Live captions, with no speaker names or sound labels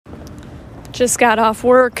Just got off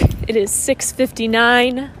work. It is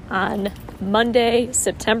 6:59 on Monday,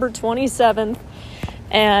 September 27th.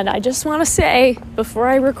 And I just want to say, before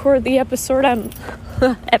I record the episode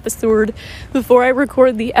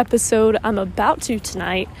I'm about to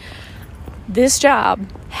tonight, this job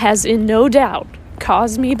has in no doubt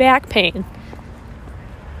caused me back pain,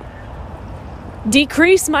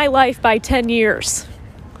 decreased my life by 10 years,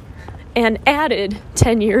 and added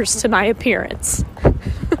 10 years to my appearance.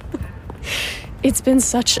 It's been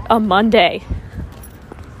such a Monday.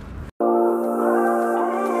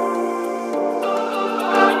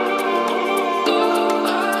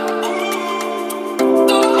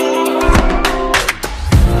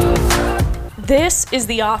 This is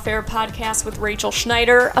the Off Air Podcast with Rachel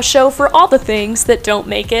Schneider, a show for all the things that don't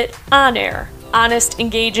make it on air. Honest,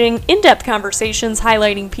 engaging, in-depth conversations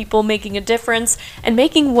highlighting people making a difference and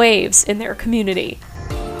making waves in their community.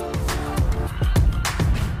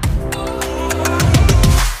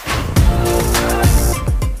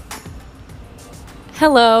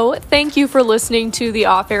 Hello, thank you for listening to the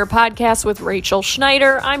Off Air Podcast with Rachel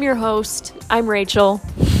Schneider. I'm your host. I'm Rachel.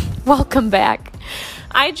 Welcome back.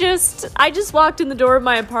 I just walked in the door of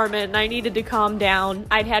my apartment and I needed to calm down.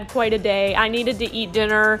 I'd had quite a day. I needed to eat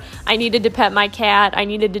dinner. I needed to pet my cat. I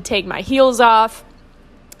needed to take my heels off.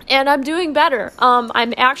 And I'm doing better.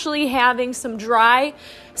 I'm actually having some dry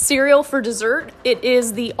cereal for dessert. It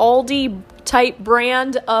is the Aldi type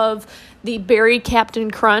brand of the Berry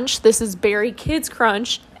Captain Crunch. This is Berry Kids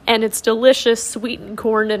Crunch, and it's delicious sweetened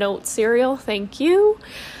corn and oat cereal. Thank you.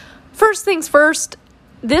 First things first,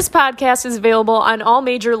 this podcast is available on all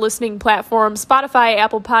major listening platforms: Spotify,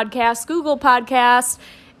 Apple Podcasts, Google Podcasts.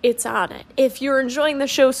 It's on it. If you're enjoying the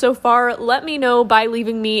show so far, let me know by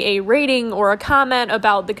leaving me a rating or a comment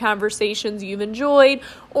about the conversations you've enjoyed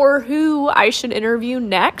or who I should interview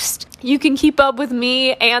next. You can keep up with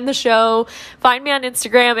me and the show. Find me on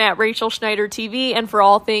Instagram at Rachel Schneider TV, and for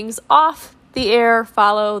all things off the air,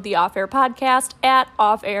 follow the Off Air Podcast at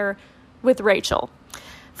Off Air with Rachel.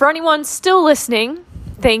 For anyone still listening,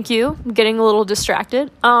 thank you. I'm getting a little distracted.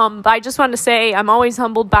 But I just wanted to say I'm always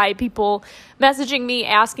humbled by people messaging me,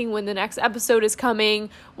 asking when the next episode is coming,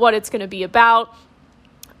 what it's going to be about.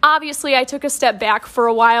 Obviously, I took a step back for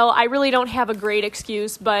a while. I really don't have a great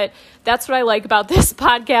excuse, but that's what I like about this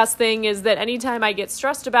podcast thing, is that anytime I get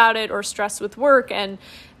stressed about it or stressed with work and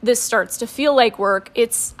this starts to feel like work,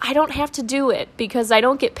 I don't have to do it because I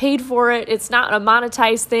don't get paid for it. It's not a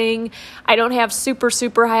monetized thing. I don't have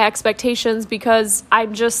super high expectations because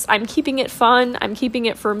I'm keeping it fun. I'm keeping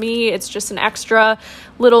it for me. It's just an extra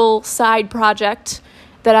little side project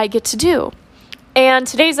that I get to do. And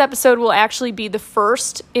today's episode will actually be the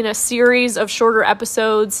first in a series of shorter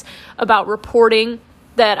episodes about reporting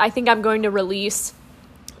that I think I'm going to release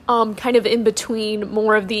kind of in between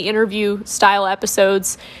more of the interview style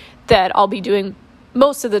episodes that I'll be doing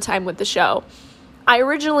most of the time with the show. I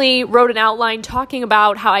originally wrote an outline talking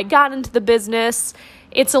about how I got into the business.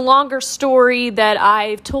 It's a longer story that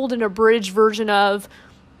I've told an abridged version of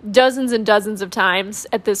dozens and dozens of times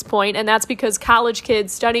at this point, and that's because college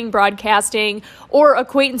kids studying broadcasting or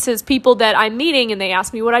acquaintances, people that I'm meeting, and they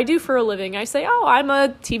ask me what I do for a living. I say, I'm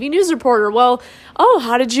a TV news reporter. Well,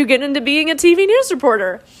 how did you get into being a TV news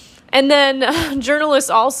reporter? And then journalists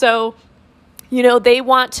also, they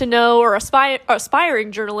want to know, or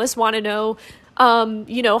aspiring journalists want to know,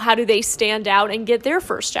 how do they stand out and get their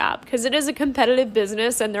first job? Because it is a competitive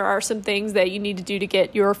business and there are some things that you need to do to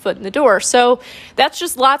get your foot in the door. So that's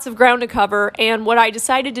just lots of ground to cover. And what I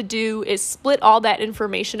decided to do is split all that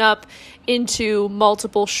information up into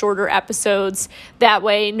multiple shorter episodes. That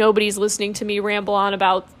way nobody's listening to me ramble on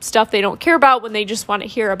about stuff they don't care about when they just want to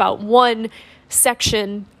hear about one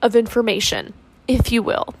section of information, if you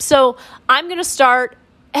will. So I'm going to start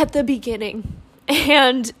at the beginning.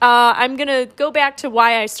 And I'm going to go back to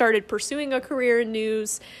why I started pursuing a career in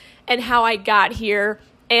news and how I got here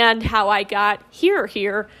and how I got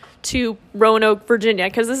here to Roanoke, Virginia,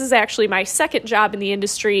 because this is actually my second job in the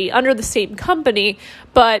industry under the same company,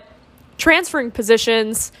 but transferring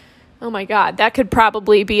positions, oh my God, that could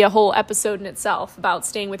probably be a whole episode in itself about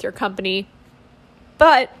staying with your company,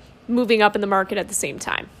 but moving up in the market at the same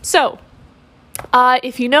time. So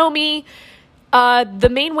if you know me, the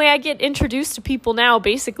main way I get introduced to people now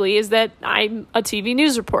basically is that I'm a TV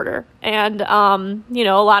news reporter. And, a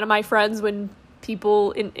lot of my friends, when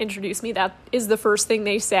people introduce me, that is the first thing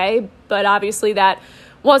they say. But obviously that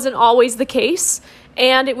wasn't always the case.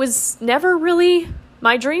 And it was never really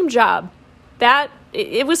my dream job.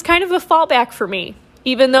 It was kind of a fallback for me.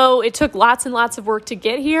 Even though it took lots and lots of work to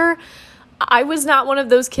get here, I was not one of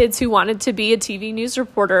those kids who wanted to be a TV news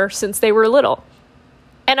reporter since they were little.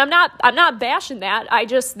 And I'm not bashing that.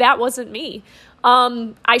 That wasn't me.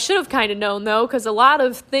 I should have kind of known, though, because a lot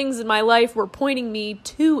of things in my life were pointing me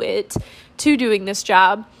to doing this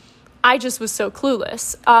job. I just was so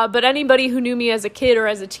clueless. But anybody who knew me as a kid or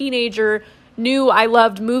as a teenager knew I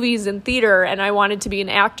loved movies and theater, and I wanted to be an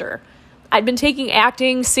actor. I'd been taking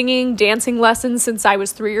acting, singing, dancing lessons since I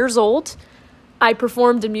was 3 years old. I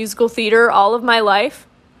performed in musical theater all of my life,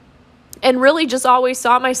 and really just always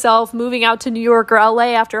saw myself moving out to New York or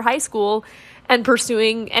LA after high school and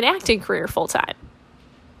pursuing an acting career full time.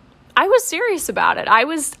 I was serious about it.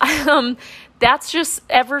 That's just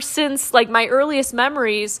ever since, like, my earliest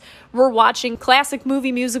memories were watching classic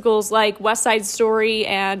movie musicals like West Side Story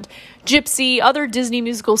and Gypsy, other Disney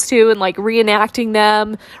musicals too, and like reenacting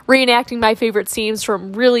my favorite scenes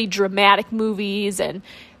from really dramatic movies. And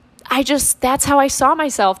that's how I saw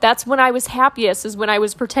myself. That's when I was happiest, is when I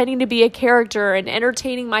was pretending to be a character and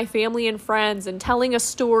entertaining my family and friends and telling a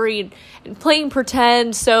story and playing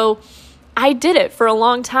pretend. So I did it for a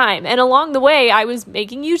long time. And along the way, I was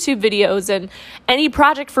making YouTube videos, and any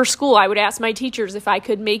project for school, I would ask my teachers if I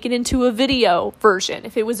could make it into a video version,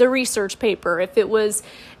 if it was a research paper, if it was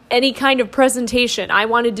any kind of presentation. I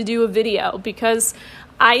wanted to do a video because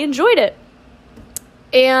I enjoyed it.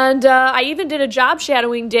 And I even did a job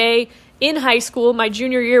shadowing day in high school. My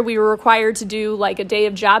junior year, we were required to do like a day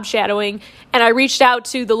of job shadowing. And I reached out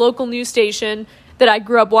to the local news station that I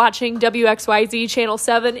grew up watching, WXYZ Channel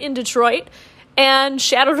 7 in Detroit, and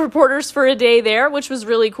shadowed reporters for a day there, which was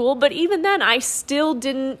really cool. But even then, I still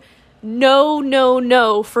didn't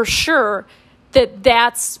know for sure that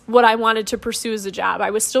that's what I wanted to pursue as a job.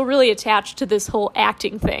 I was still really attached to this whole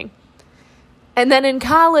acting thing. And then in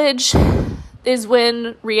college is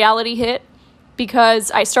when reality hit,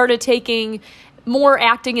 because I started taking more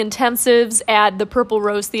acting intensives at the Purple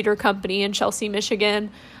Rose Theater Company in Chelsea,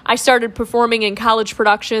 Michigan. I started performing in college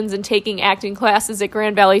productions and taking acting classes at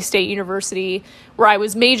Grand Valley State University, where I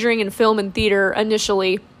was majoring in film and theater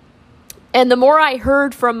initially. And the more I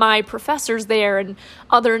heard from my professors there and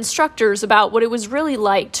other instructors about what it was really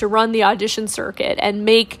like to run the audition circuit and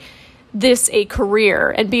make this a career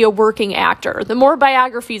and be a working actor, the more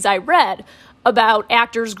biographies I read about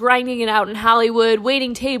actors grinding it out in Hollywood,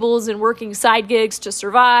 waiting tables and working side gigs to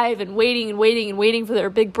survive, and waiting for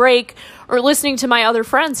their big break, or listening to my other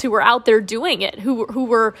friends who were out there doing it, who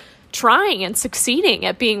were trying and succeeding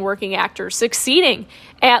at being working actors, succeeding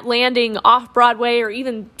at landing off-Broadway or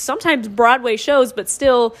even sometimes Broadway shows, but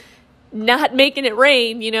still not making it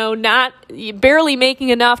rain, not barely making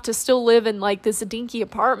enough to still live in like this dinky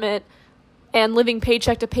apartment and living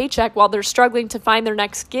paycheck to paycheck while they're struggling to find their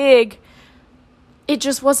next gig. It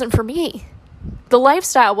just wasn't for me. The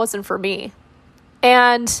lifestyle wasn't for me.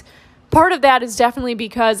 And part of that is definitely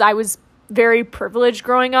because I was very privileged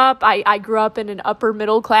growing up. I grew up in an upper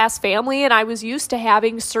middle class family, and I was used to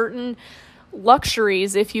having certain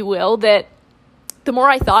luxuries, if you will, that the more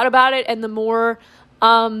I thought about it and the more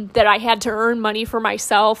that I had to earn money for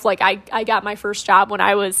myself. Like I got my first job when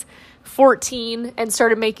I was 14 and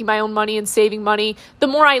started making my own money and saving money. The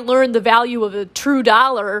more I learned the value of a true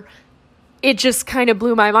dollar, it just kind of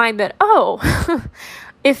blew my mind that,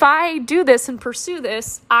 if I do this and pursue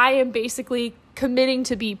this, I am basically committing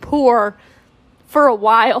to be poor for a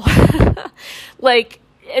while,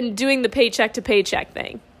 and doing the paycheck to paycheck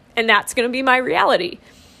thing. And that's going to be my reality.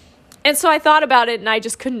 And so I thought about it, and I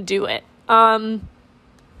just couldn't do it.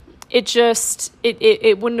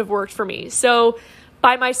 It wouldn't have worked for me. So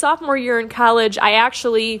by my sophomore year in college, I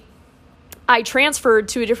transferred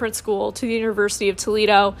to a different school, to the University of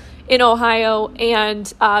Toledo in Ohio,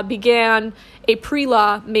 and began a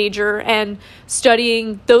pre-law major and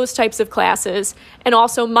studying those types of classes, and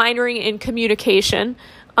also minoring in communication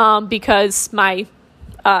because my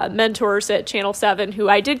mentors at Channel 7, who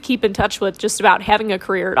I did keep in touch with just about having a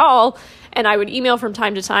career at all, and I would email from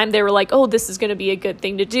time to time, they were like, oh, this is going to be a good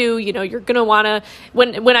thing to do. You're going to want to,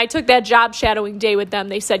 when I took that job shadowing day with them,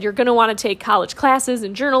 they said, you're going to want to take college classes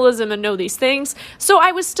in journalism and know these things. So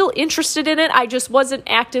I was still interested in it. I just wasn't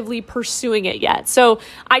actively pursuing it yet. So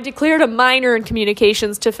I declared a minor in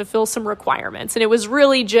communications to fulfill some requirements. And it was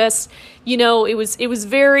really just, it was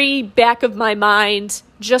very back of my mind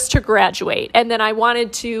just to graduate. And then I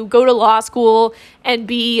wanted to go to law school and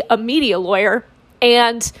be a media lawyer.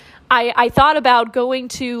 And I thought about going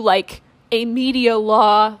to like a media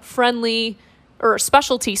law friendly or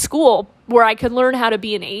specialty school where I could learn how to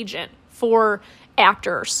be an agent for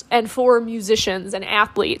actors and for musicians and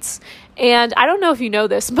athletes. And I don't know if you know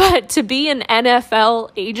this, but to be an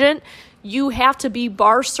NFL agent, you have to be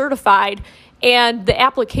bar certified, and the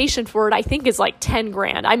application for it, I think, is like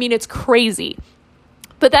 $10,000. I mean, it's crazy.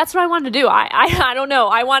 But that's what I wanted to do. I don't know.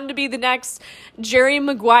 I wanted to be the next Jerry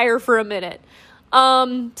Maguire for a minute.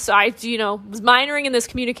 So I, was minoring in this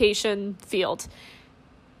communication field.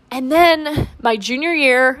 And then my junior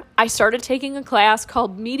year, I started taking a class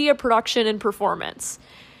called Media Production and Performance.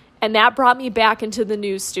 And that brought me back into the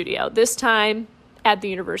news studio, this time at the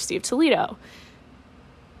University of Toledo.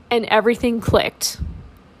 And everything clicked.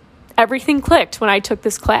 Everything clicked when I took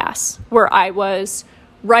this class, where I was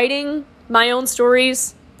writing my own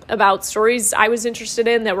stories about stories I was interested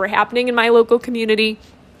in that were happening in my local community.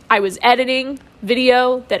 I was editing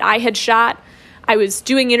video that I had shot. I was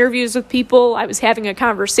doing interviews with people. I was having a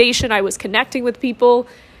conversation. I was connecting with people.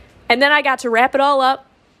 And then I got to wrap it all up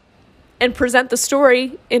and present the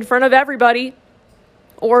story in front of everybody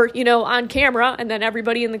or, on camera, and then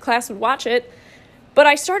everybody in the class would watch it. But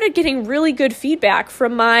I started getting really good feedback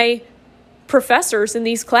from my professors in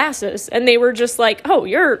these classes, and they were just like, oh,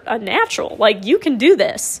 you're a natural, like you can do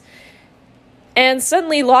this. And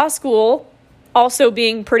suddenly law school, also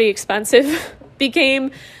being pretty expensive,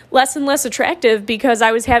 became less and less attractive because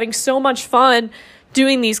I was having so much fun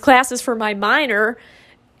doing these classes for my minor.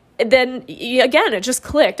 And then again, it just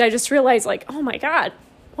clicked. I just realized, like, oh my God,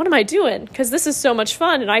 what am I doing? Because this is so much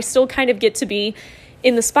fun, and I still kind of get to be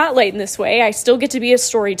in the spotlight in this way. I still get to be a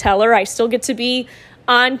storyteller. I still get to be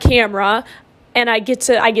on camera, and I get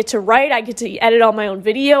to write. I get to edit all my own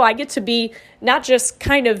video. I get to be not just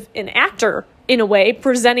kind of an actor in a way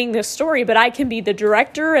presenting this story, but I can be the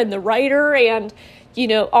director and the writer and,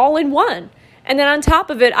 all in one. And then on top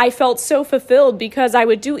of it, I felt so fulfilled because I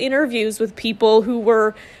would do interviews with people who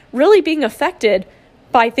were really being affected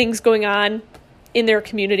by things going on in their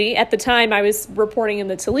community. At the time, I was reporting in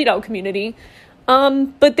the Toledo community.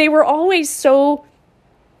 But they were always so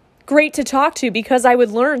great to talk to because I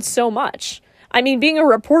would learn so much. I mean, being a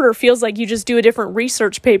reporter feels like you just do a different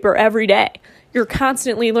research paper every day. You're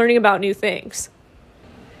constantly learning about new things.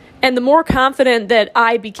 And the more confident that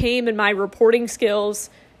I became in my reporting skills,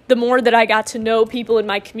 the more that I got to know people in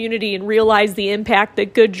my community and realize the impact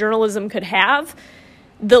that good journalism could have,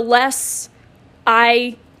 the less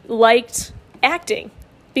I liked acting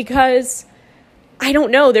because I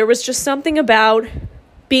don't know, there was just something about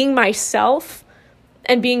being myself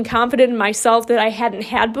and being confident in myself that I hadn't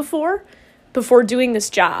had before doing this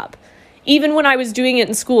job. Even when I was doing it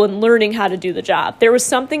in school and learning how to do the job, there was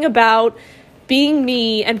something about being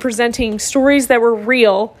me and presenting stories that were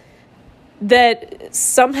real that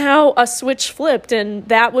somehow a switch flipped, and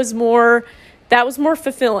that was more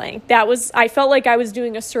fulfilling. I felt like I was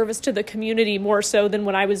doing a service to the community more so than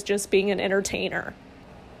when I was just being an entertainer.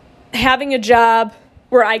 Having a job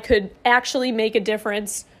where I could actually make a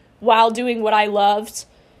difference while doing what I loved,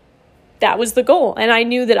 that was the goal. And I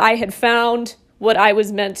knew that I had found what I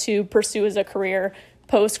was meant to pursue as a career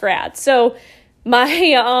post-grad. So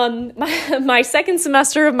my second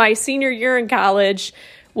semester of my senior year in college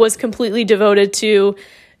was completely devoted to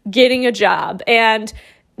getting a job. And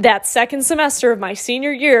that second semester of my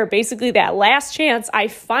senior year, basically that last chance, I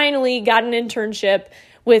finally got an internship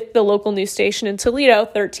with the local news station in Toledo,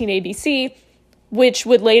 13 ABC, which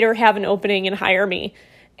would later have an opening and hire me.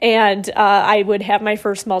 And I would have my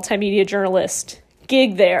first multimedia journalist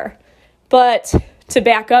gig there. But to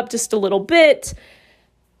back up just a little bit,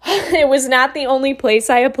 it was not the only place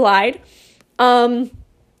I applied.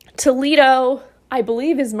 Toledo, I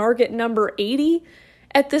believe, is market number 80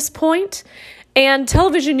 at this point. And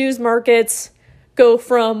television news markets go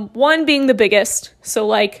from 1 being the biggest. So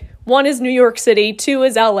like 1 is New York City, 2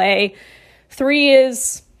 is LA, 3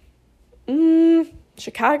 is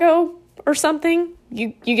Chicago or something.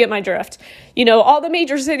 You get my drift. All the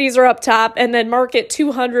major cities are up top, and then market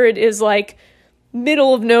 200 is like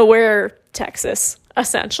middle of nowhere Texas,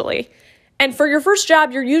 essentially. And for your first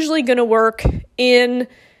job, you're usually going to work in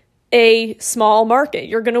a small market.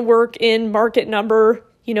 You're going to work in market number,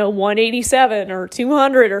 187 or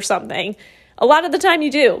 200 or something. A lot of the time you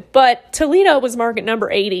do, but Toledo was market number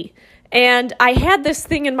 80. And I had this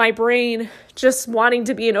thing in my brain just wanting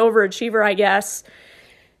to be an overachiever, I guess.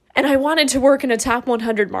 And I wanted to work in a top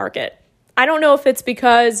 100 market. I don't know if it's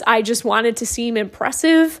because I just wanted to seem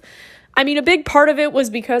impressive. I mean, a big part of it was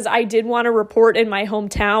because I did want to report in my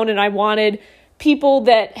hometown, and I wanted people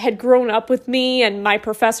that had grown up with me and my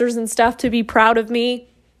professors and stuff to be proud of me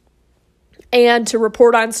and to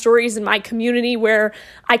report on stories in my community where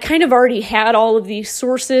I kind of already had all of these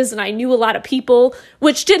sources and I knew a lot of people,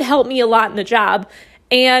 which did help me a lot in the job.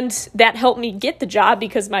 And that helped me get the job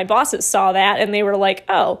because my bosses saw that and they were like,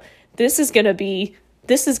 oh, this is going to be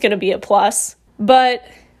a plus. But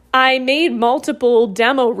I made multiple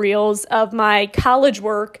demo reels of my college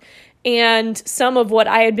work and some of what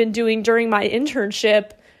I had been doing during my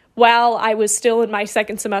internship while I was still in my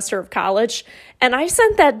second semester of college. And I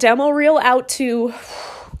sent that demo reel out to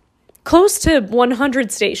close to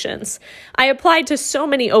 100 stations. I applied to so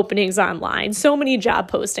many openings online, so many job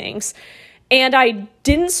postings, and I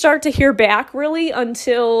didn't start to hear back really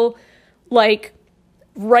until like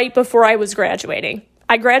right before I was graduating.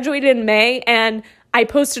 I graduated in May and I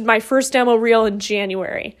posted my first demo reel in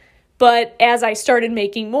January. But as I started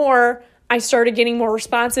making more, I started getting more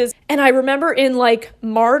responses. And I remember in like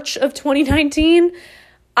March of 2019,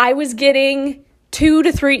 I was getting 2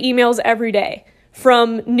 to 3 emails every day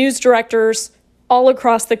from news directors all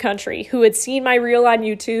across the country who had seen my reel on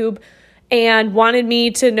YouTube and wanted me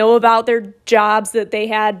to know about their jobs that they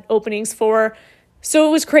had openings for. So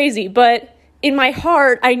it was crazy. But in my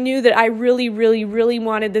heart, I knew that I really, really, really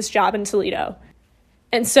wanted this job in Toledo.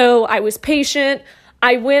 And so I was patient.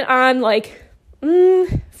 I went on like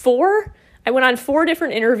 4. I went on 4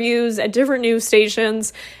 different interviews at different news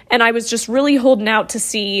stations, and I was just really holding out to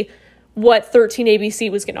see what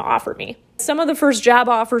 13ABC was going to offer me. Some of the first job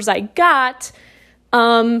offers I got,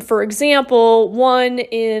 for example, one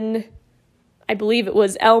in, I believe it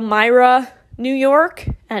was Elmira, New York,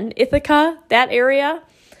 and Ithaca, that area.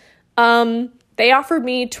 They offered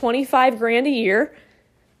me $25,000 a year,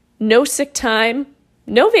 no sick time,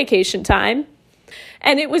 no vacation time.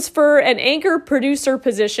 And it was for an anchor producer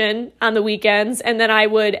position on the weekends. And then I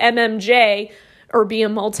would MMJ, or be a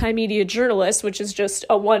multimedia journalist, which is just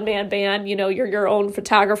a one-man band. You know, you're your own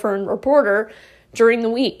photographer and reporter during the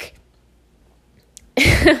week.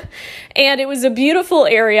 And it was a beautiful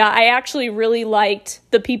area. I actually really liked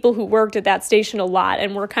the people who worked at that station a lot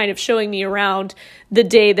and were kind of showing me around the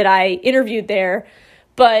day that I interviewed there.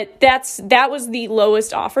 But that was the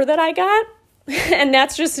lowest offer that I got. And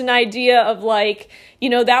that's just an idea of like, you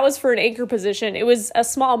know, that was for an anchor position. It was a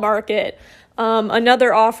small market.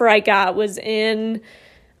 Another offer I got was in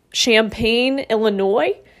Champaign,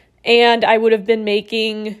 Illinois, and I would have been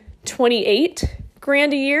making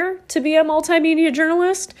 $28,000 a year to be a multimedia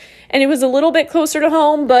journalist. And it was a little bit closer to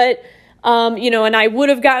home, but, you know, and I would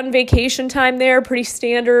have gotten vacation time there, pretty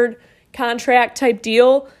standard contract type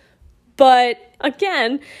deal. But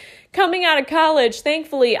again, coming out of college,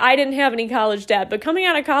 thankfully, I didn't have any college debt, but coming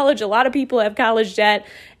out of college, a lot of people have college debt,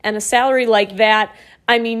 and a salary like that,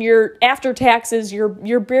 I mean, you're after taxes,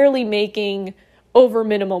 you're barely making over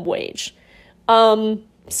minimum wage.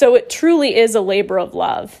 So it truly is a labor of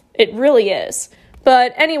love. It really is.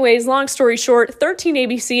 But anyways, long story short,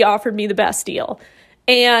 13ABC offered me the best deal.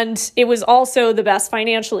 And it was also the best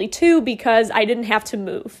financially too, because I didn't have to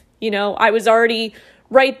move. You know, I was already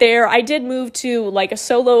right there. I did move to like a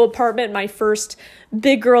solo apartment, my first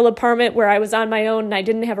big girl apartment where I was on my own and I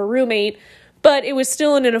didn't have a roommate, but it was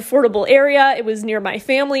still in an affordable area. It was near my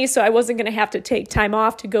family, so I wasn't going to have to take time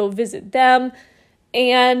off to go visit them.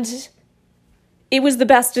 And it was the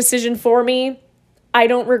best decision for me. I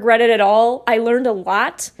don't regret it at all. I learned a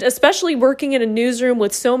lot, especially working in a newsroom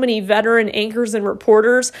with so many veteran anchors and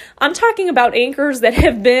reporters. I'm talking about anchors that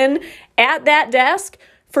have been at that desk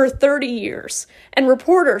for 30 years, and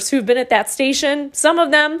reporters who've been at that station, some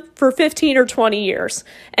of them for 15 or 20 years,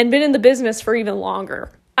 and been in the business for even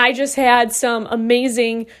longer. I just had some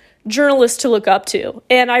amazing journalists to look up to,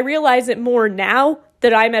 and I realize it more now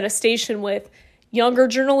that I'm at a station with younger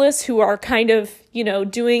journalists who are kind of, you know,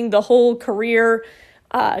 doing the whole career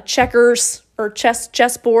checkers or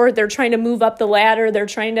chessboard. They're trying to move up the ladder. They're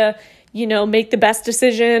trying to, you know, make the best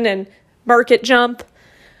decision and market jump.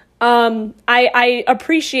 I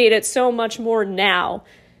appreciate it so much more now,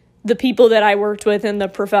 the people that I worked with and the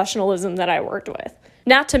professionalism that I worked with.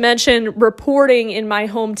 Not to mention reporting in my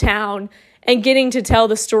hometown and getting to tell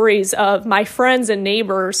the stories of my friends and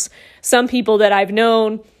neighbors, some people that I've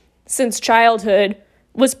known since childhood,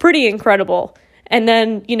 was pretty incredible. And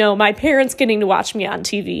then, you know, my parents getting to watch me on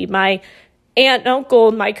TV, my aunt and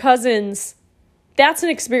uncle, my cousins, that's an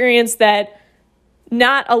experience that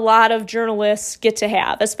not a lot of journalists get to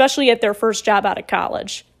have, especially at their first job out of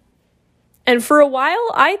college. And for a while,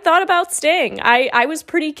 I thought about staying. I was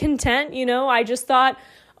pretty content, you know. I just thought,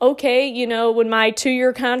 okay, you know, when my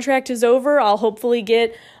 2-year contract is over, I'll hopefully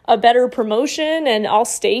get a better promotion and I'll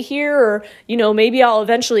stay here, or, you know, maybe I'll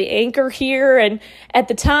eventually anchor here. And at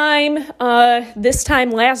the time, this time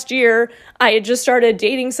last year, I had just started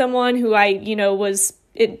dating someone who I, you know,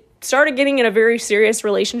 started getting in a very serious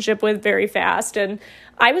relationship with very fast. And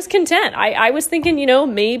I was content. I was thinking, you know,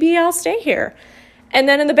 maybe I'll stay here. And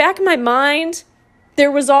then in the back of my mind,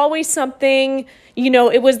 there was always something, you know,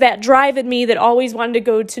 it was that drive in me that always wanted to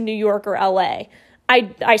go to New York or LA.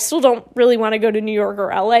 I still don't really want to go to New York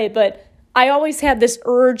or LA, but I always had this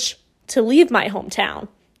urge to leave my hometown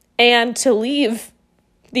and to leave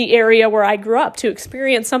the area where I grew up to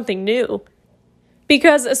experience something new.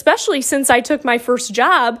 Because especially since I took my first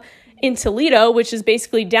job in Toledo, which is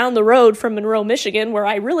basically down the road from Monroe, Michigan, where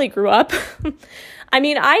I really grew up, I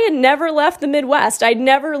mean, I had never left the Midwest. I'd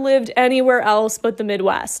never lived anywhere else but the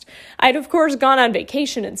Midwest. I'd, of course, gone on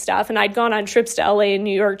vacation and stuff, and I'd gone on trips to LA and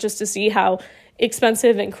New York just to see how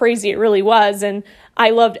expensive and crazy it really was, and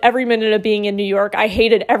I loved every minute of being in New York. I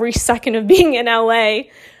hated every second of being in LA.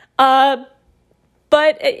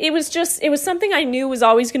 But it was something I knew was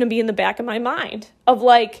always going to be in the back of my mind of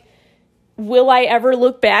like, will I ever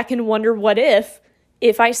look back and wonder what if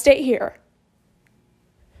I stay here?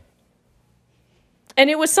 And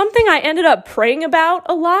it was something I ended up praying about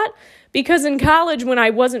a lot because in college, when I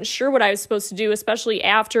wasn't sure what I was supposed to do, especially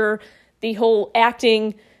after the whole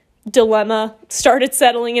acting dilemma started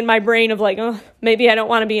settling in my brain of like, oh, maybe I don't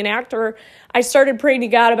want to be an actor, I started praying to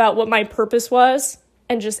God about what my purpose was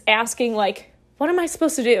and just asking like, what am I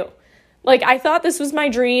supposed to do? Like, I thought this was my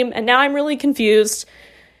dream and now I'm really confused.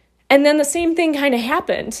 And then the same thing kind of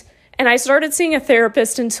happened. And I started seeing a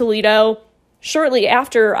therapist in Toledo shortly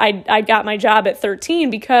after I got my job at 13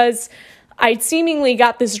 because I seemingly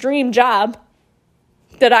got this dream job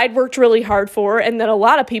that I'd worked really hard for and that a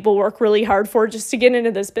lot of people work really hard for just to get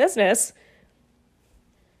into this business.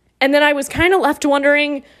 And then I was kind of left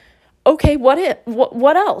wondering, okay, what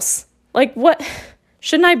else? Like, what,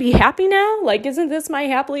 shouldn't I be happy now? Like, isn't this my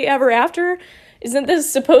happily ever after? Isn't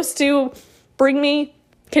this supposed to bring me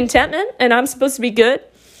contentment and I'm supposed to be good?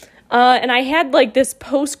 And I had like this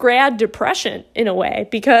post-grad depression in a way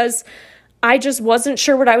because I just wasn't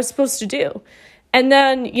sure what I was supposed to do. And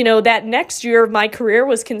then, you know, that next year of my career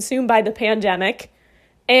was consumed by the pandemic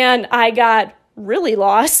and I got really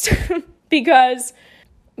lost because,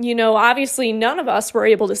 you know, obviously none of us were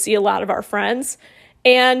able to see a lot of our friends.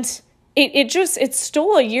 And it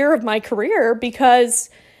stole a year of my career because,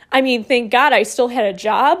 I mean, thank God I still had a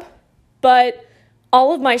job, but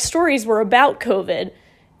all of my stories were about COVID.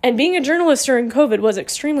 And being a journalist during COVID was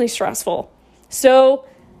extremely stressful. So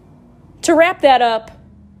to wrap that up,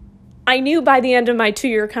 I knew by the end of my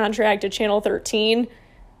 2-year contract at Channel 13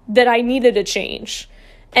 that I needed a change.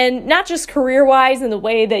 And not just career-wise in the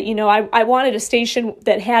way that, you know, I wanted a station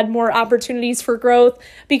that had more opportunities for growth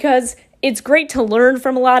because it's great to learn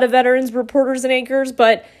from a lot of veterans, reporters, and anchors.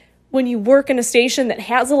 But when you work in a station that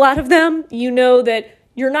has a lot of them, you know that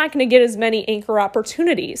you're not going to get as many anchor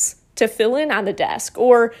opportunities to fill in on the desk,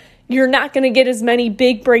 or you're not going to get as many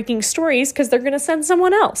big breaking stories because they're going to send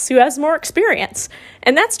someone else who has more experience.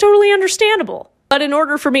 And that's totally understandable. But in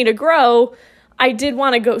order for me to grow, I did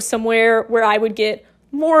want to go somewhere where I would get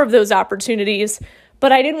more of those opportunities,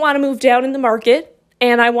 but I didn't want to move down in the market,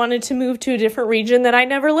 and I wanted to move to a different region that I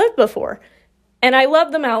never lived before. And I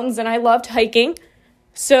loved the mountains and I loved hiking.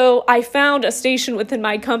 So I found a station within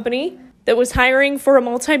my company that was hiring for a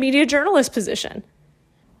multimedia journalist position.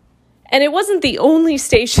 And it wasn't the only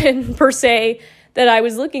station per se that I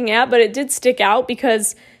was looking at, but it did stick out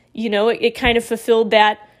because, you know, it kind of fulfilled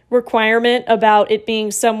that requirement about it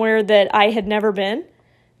being somewhere that I had never been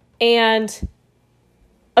and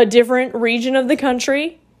a different region of the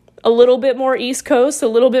country, a little bit more East Coast, a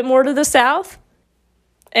little bit more to the South.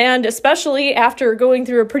 And especially after going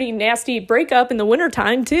through a pretty nasty breakup in the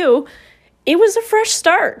wintertime too, it was a fresh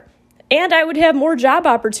start. And I would have more job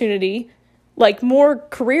opportunity, like more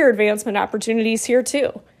career advancement opportunities here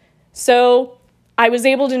too. So I was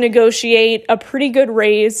able to negotiate a pretty good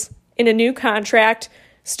raise in a new contract,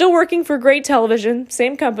 still working for Great Television,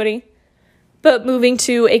 same company, but moving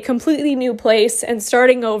to a completely new place and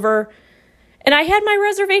starting over. And I had my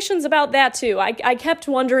reservations about that too. I kept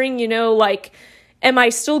wondering, you know, like, am I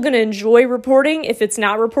still going to enjoy reporting if it's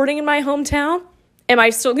not reporting in my hometown? Am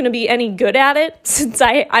I still going to be any good at it since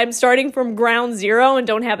I'm starting from ground zero and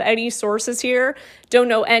don't have any sources here, don't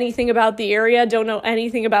know anything about the area, don't know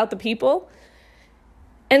anything about the people?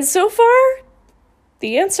 And so far,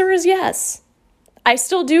 the answer is yes. I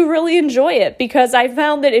still do really enjoy it because I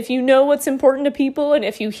found that if you know what's important to people and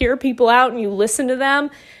if you hear people out and you listen to them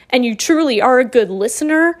and you truly are a good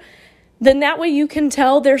listener, then that way you can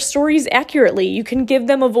tell their stories accurately. You can give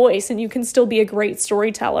them a voice and you can still be a great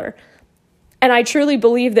storyteller. And I truly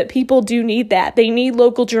believe that people do need that. They need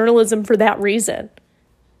local journalism for that reason.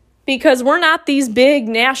 Because we're not these big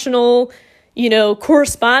national, you know,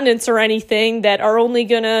 correspondents or anything that are only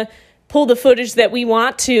going to pull the footage that we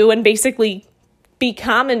want to and basically be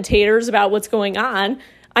commentators about what's going on.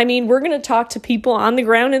 I mean, we're going to talk to people on the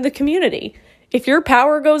ground in the community. If your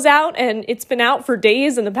power goes out and it's been out for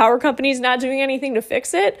days and the power company's not doing anything to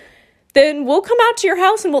fix it, then we'll come out to your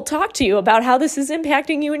house and we'll talk to you about how this is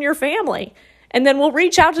impacting you and your family. And then we'll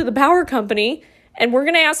reach out to the power company and we're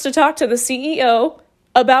going to ask to talk to the CEO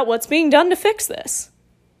about what's being done to fix this.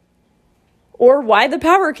 Or why the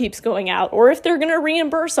power keeps going out. Or if they're going to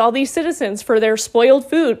reimburse all these citizens for their spoiled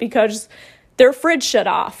food because their fridge shut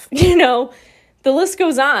off. The list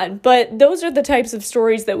goes on. But those are the types of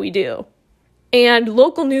stories that we do. And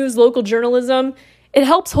local news, local journalism, it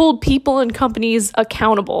helps hold people and companies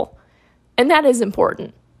accountable. And that is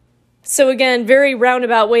important. So again, very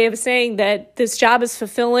roundabout way of saying that this job is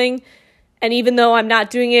fulfilling. And even though I'm not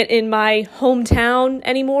doing it in my hometown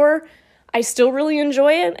anymore, I still really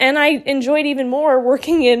enjoy it. And I enjoy it even more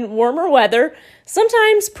working in warmer weather,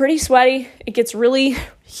 sometimes pretty sweaty. It gets really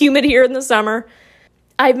humid here in the summer.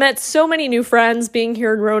 I've met so many new friends being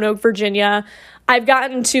here in Roanoke, Virginia. I've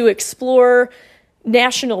gotten to explore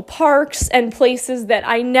national parks and places that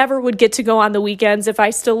I never would get to go on the weekends if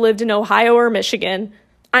I still lived in Ohio or Michigan.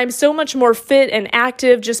 I'm so much more fit and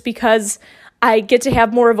active just because I get to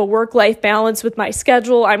have more of a work-life balance with my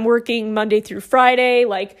schedule. I'm working Monday through Friday,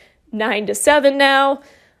 like 9 to 7 now.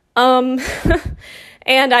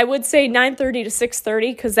 And I would say 9:30 to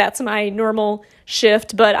 6:30 because that's my normal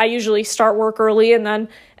shift, but I usually start work early and then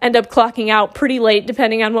end up clocking out pretty late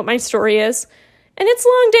depending on what my story is. And it's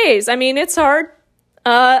long days. I mean, it's hard.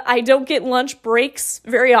 I don't get lunch breaks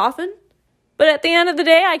very often, but at the end of the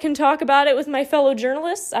day, I can talk about it with my fellow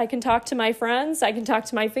journalists. I can talk to my friends. I can talk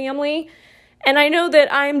to my family. And I know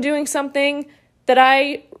that I'm doing something that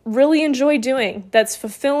I really enjoy doing, that's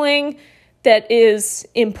fulfilling, that is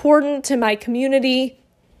important to my community.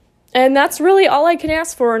 And that's really all I can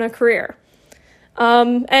ask for in a career.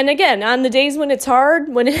 And again, on the days when it's hard,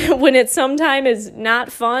 when it sometimes is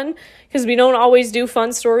not fun, because we don't always do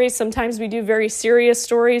fun stories. Sometimes we do very serious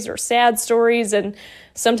stories or sad stories and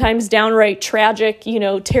sometimes downright tragic,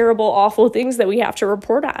 terrible, awful things that we have to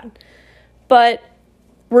report on. But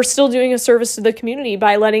we're still doing a service to the community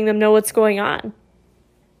by letting them know what's going on.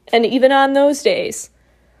 And even on those days,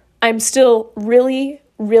 I'm still really,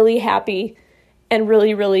 really happy and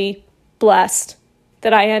really, really blessed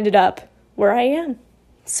that I ended up where I am.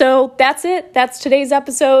 So that's it. That's today's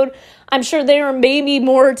episode. I'm sure there may be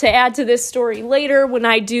more to add to this story later when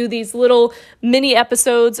I do these little mini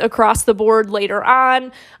episodes across the board later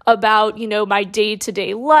on about, my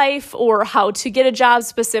day-to-day life or how to get a job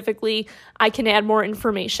specifically. I can add more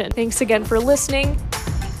information. Thanks again for listening.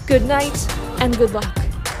 Good night and good luck.